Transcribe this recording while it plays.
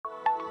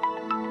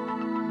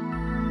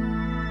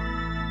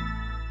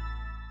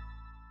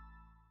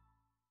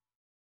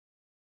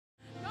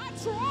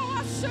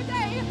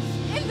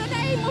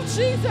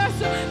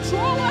Jesus.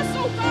 Draw us,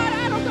 oh God,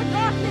 out of the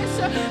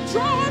darkness.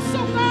 Draw us,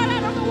 oh God,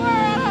 out of the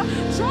world.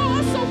 Draw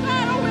us, oh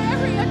God, over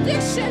every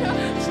addiction.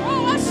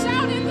 Draw us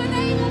out in the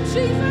name of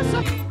Jesus.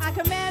 I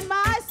command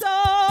my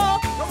soul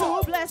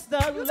to bless the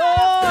Lord.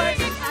 I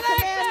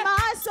command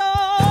my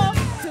soul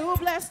to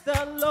bless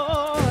the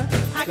Lord.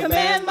 I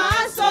command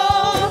my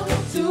soul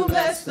to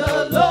bless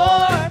the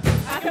Lord.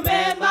 I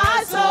command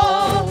my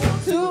soul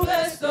to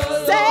bless the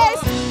Lord.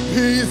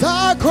 He's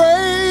our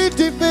great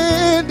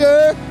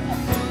defender.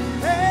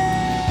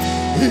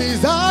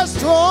 He's our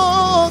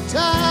strong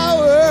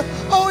tower.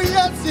 Oh,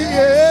 yes, he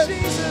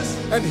is.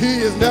 And he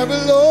has never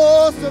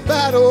lost a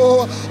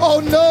battle.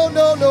 Oh, no,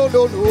 no, no,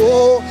 no,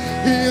 no.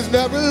 He has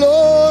never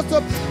lost a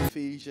battle.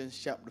 Ephesians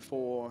chapter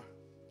 4,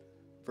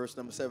 verse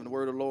number 7. The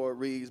word of the Lord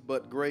reads,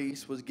 but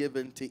grace was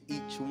given to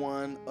each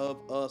one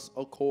of us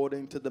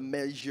according to the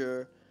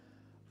measure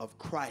of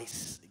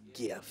Christ's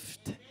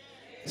gift.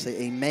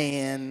 Say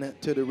amen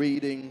to the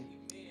reading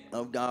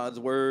of God's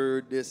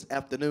word this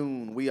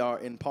afternoon. We are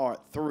in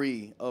part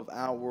 3 of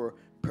our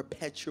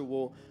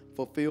perpetual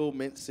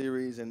fulfillment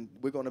series, and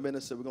we're going to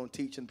minister, we're going to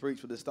teach and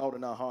preach with this thought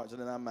in our hearts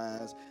and in our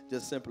minds,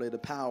 just simply the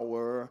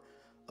power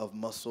of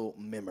muscle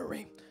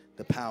memory.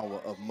 The power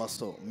of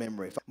muscle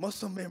memory.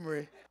 Muscle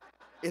memory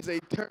is a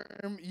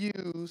term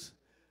used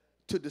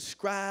to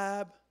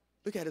describe,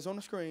 look at it, it's on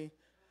the screen,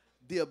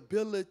 the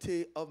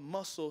ability of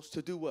muscles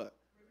to do what?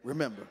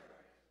 Remember.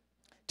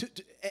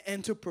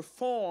 And to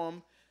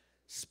perform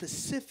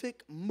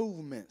specific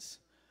movements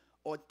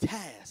or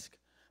tasks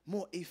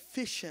more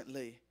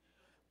efficiently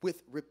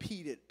with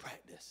repeated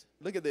practice.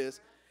 Look at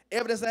this.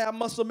 Evidence that I have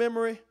muscle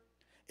memory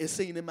is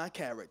seen in my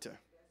character.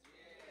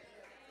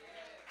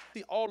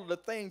 See, all of the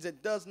things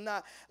that does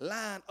not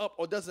line up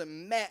or doesn't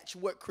match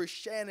what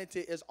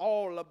Christianity is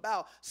all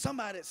about.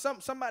 Somebody's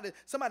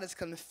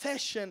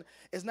confession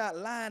is not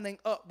lining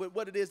up with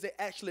what it is they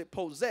actually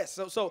possess.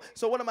 So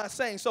what am I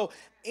saying? So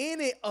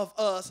any of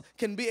us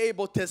can be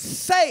able to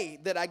say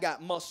that I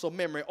got muscle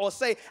memory, or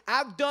say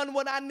I've done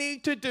what I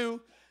need to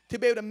do to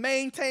be able to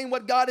maintain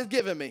what God has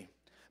given me.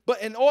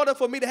 But in order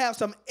for me to have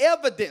some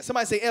evidence,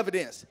 somebody say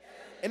evidence.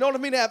 In order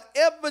for me to have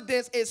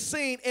evidence, it's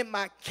seen in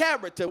my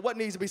character. What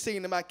needs to be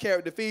seen in my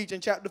character?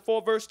 Ephesians chapter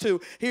 4, verse 2.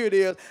 Here it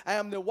is. I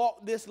am to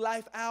walk this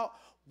life out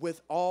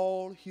with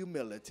all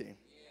humility.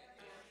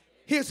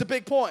 Here's the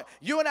big point.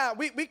 You and I,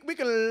 we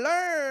can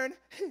learn,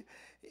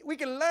 we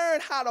can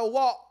learn how to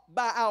walk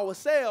by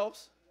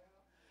ourselves,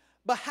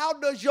 but how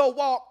does your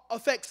walk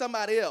affect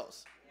somebody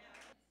else?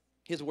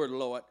 Here's the word of the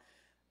Lord.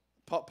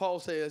 Paul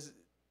says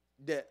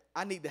that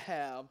I need to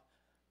have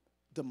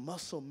the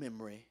muscle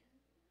memory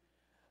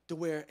to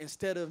where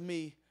instead of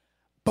me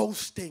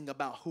boasting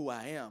about who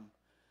I am,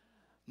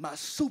 my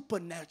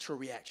supernatural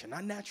reaction,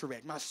 not natural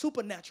reaction, my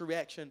supernatural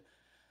reaction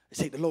is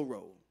take the low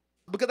road.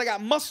 Because I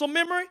got muscle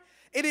memory,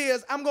 it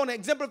is I'm going to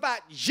exemplify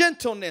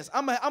gentleness.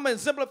 I'm going to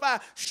exemplify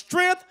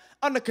strength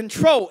under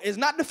control. It's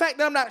not the fact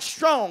that I'm not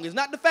strong. It's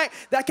not the fact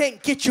that I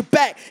can't get you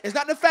back. It's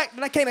not the fact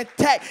that I can't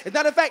attack. It's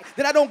not the fact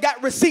that I don't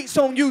got receipts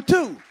on you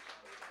too.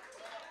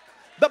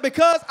 But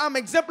because I'm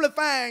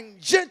exemplifying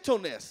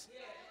gentleness,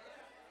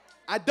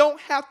 I don't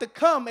have to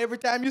come every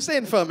time you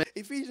sin for me.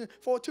 Ephesians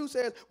 4:2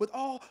 says, with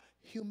all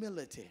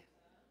humility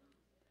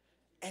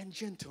and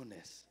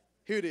gentleness.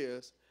 Here it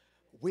is,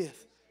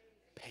 with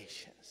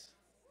patience.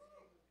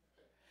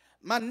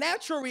 My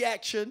natural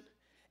reaction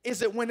is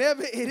that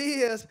whenever it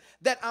is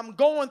that I'm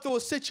going through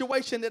a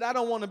situation that I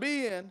don't want to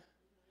be in,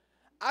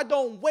 I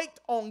don't wait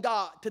on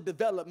God to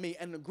develop me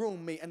and to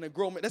groom me and to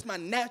grow me. That's my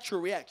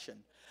natural reaction.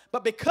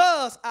 But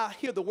because I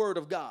hear the word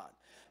of God,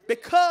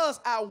 because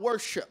I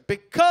worship,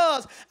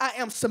 because I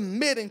am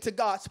submitting to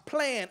God's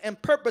plan and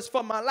purpose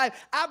for my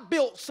life, I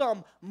built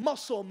some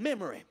muscle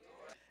memory.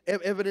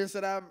 Evidence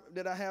that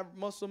I have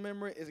muscle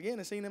memory is, again,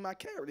 it's seen in my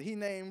character. He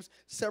names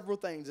several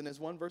things in this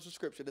one verse of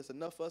scripture that's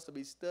enough for us to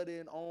be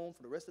studying on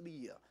for the rest of the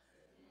year.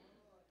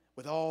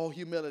 With all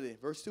humility.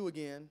 Verse 2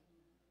 again.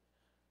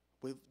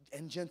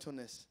 And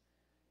gentleness,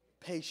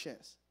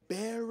 patience,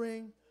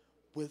 bearing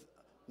with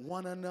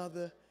one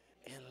another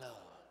in love.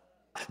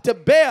 To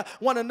bear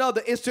one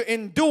another is to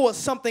endure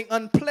something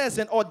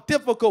unpleasant or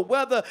difficult,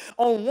 whether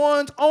on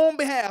one's own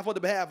behalf or the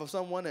behalf of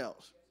someone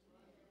else.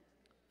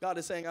 God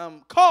is saying,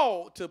 I'm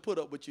called to put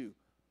up with you.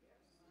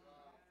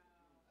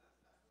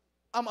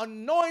 I'm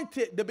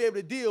anointed to be able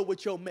to deal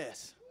with your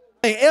mess.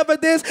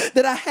 Evidence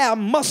that I have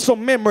muscle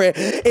memory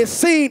is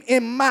seen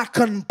in my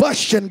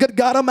combustion. Good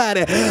God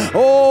Almighty.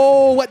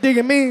 Oh, what do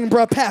you mean,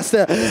 bro,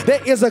 Pastor?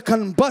 There is a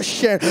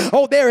combustion.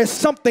 Oh, there is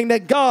something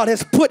that God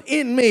has put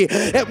in me.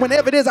 That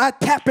whenever it is I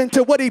tap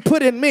into what he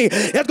put in me,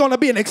 there's going to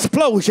be an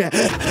explosion.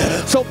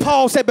 So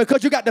Paul said,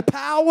 because you got the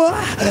power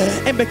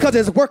and because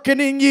it's working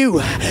in you,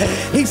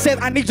 he said,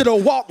 I need you to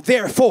walk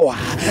therefore.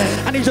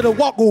 I need you to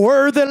walk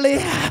worthily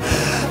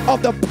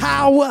of the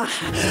power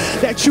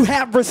that you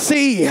have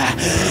received.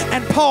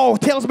 And Paul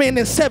tells me in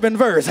this 7th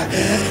verse,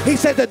 he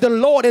said that the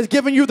Lord has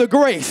given you the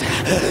grace.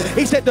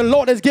 He said the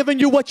Lord has given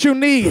you what you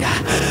need.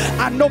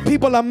 I know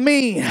people are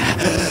mean,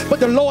 but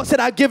the Lord said,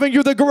 I've given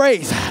you the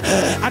grace.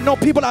 I know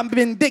people are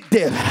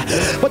vindictive,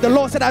 but the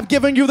Lord said, I've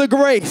given you the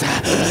grace.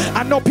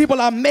 I know people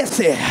are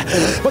messy,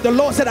 but the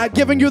Lord said, I've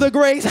given you the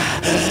grace.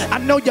 I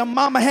know your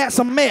mama had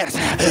some mess,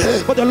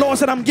 but the Lord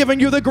said, I'm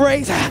giving you the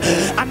grace.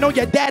 I know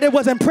your daddy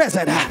wasn't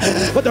present,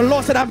 but the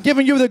Lord said, I'm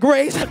giving you the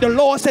grace. The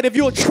Lord said, if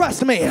you'll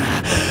trust me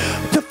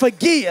to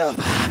forgive,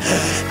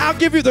 I'll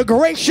give you the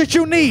grace that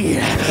you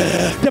need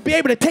to be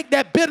able to take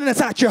that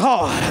bitterness out your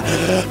heart.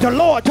 The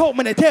Lord told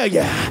me to tell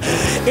you,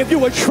 if you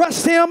will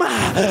trust him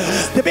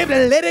to be able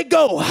to let it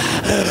go,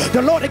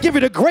 the Lord will give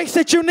you the grace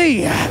that you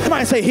need.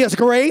 Somebody say, his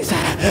grace.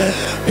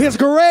 His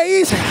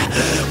grace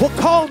will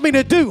cause me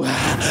to do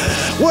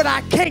what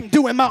I can't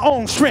do in my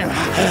own strength.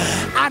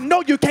 I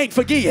know you can't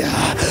forgive,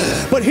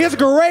 but his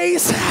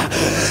grace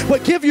will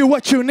give you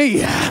what you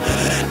need.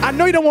 I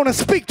know you don't want to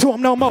speak to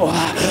him no more,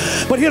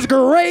 but his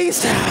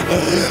grace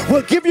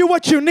will give you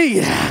what you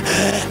need.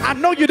 I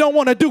know you don't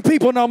want to do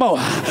people no more.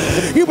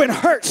 You've been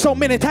hurt so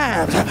many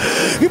times.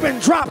 You've been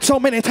dropped so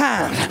many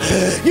times.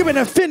 You've been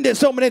offended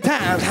so many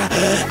times.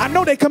 I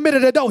know they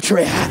committed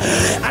adultery.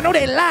 I know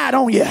they lied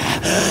on you.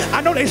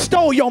 I know they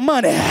stole your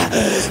money.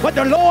 But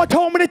the Lord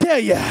told me to tell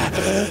you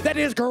that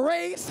his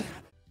grace.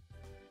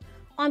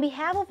 On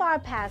behalf of our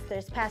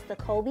pastors, Pastor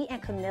Cobie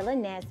and Camilla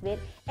Nesbitt,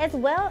 as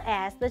well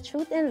as the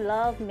Truth in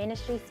Love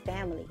Ministries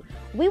family,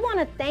 we want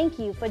to thank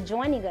you for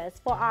joining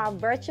us for our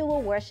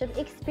virtual worship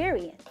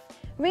experience.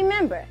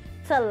 Remember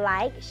to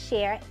like,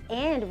 share,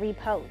 and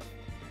repost.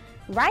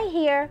 Right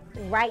here,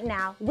 right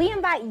now, we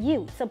invite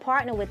you to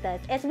partner with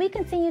us as we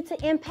continue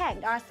to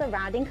impact our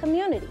surrounding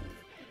communities.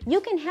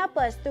 You can help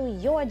us through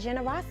your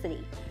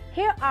generosity.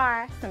 Here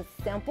are some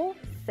simple,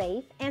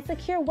 safe, and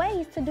secure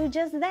ways to do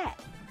just that.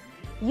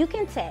 You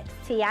can text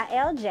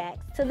TILJAX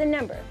to the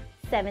number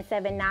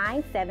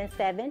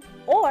 77977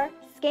 or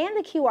scan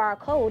the QR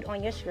code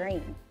on your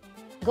screen.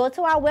 Go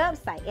to our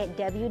website at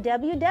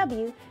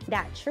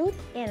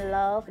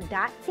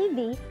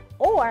www.truthinlove.tv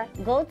or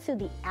go to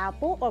the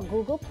Apple or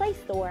Google Play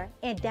Store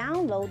and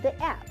download the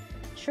app,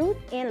 Truth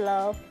in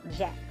Love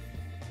Jax.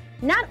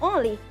 Not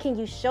only can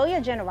you show your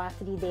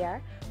generosity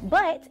there,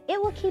 but it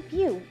will keep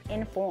you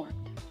informed.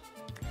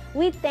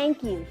 We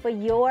thank you for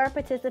your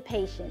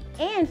participation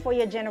and for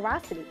your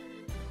generosity.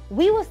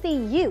 We will see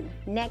you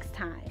next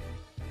time.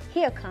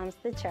 Here comes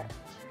the church.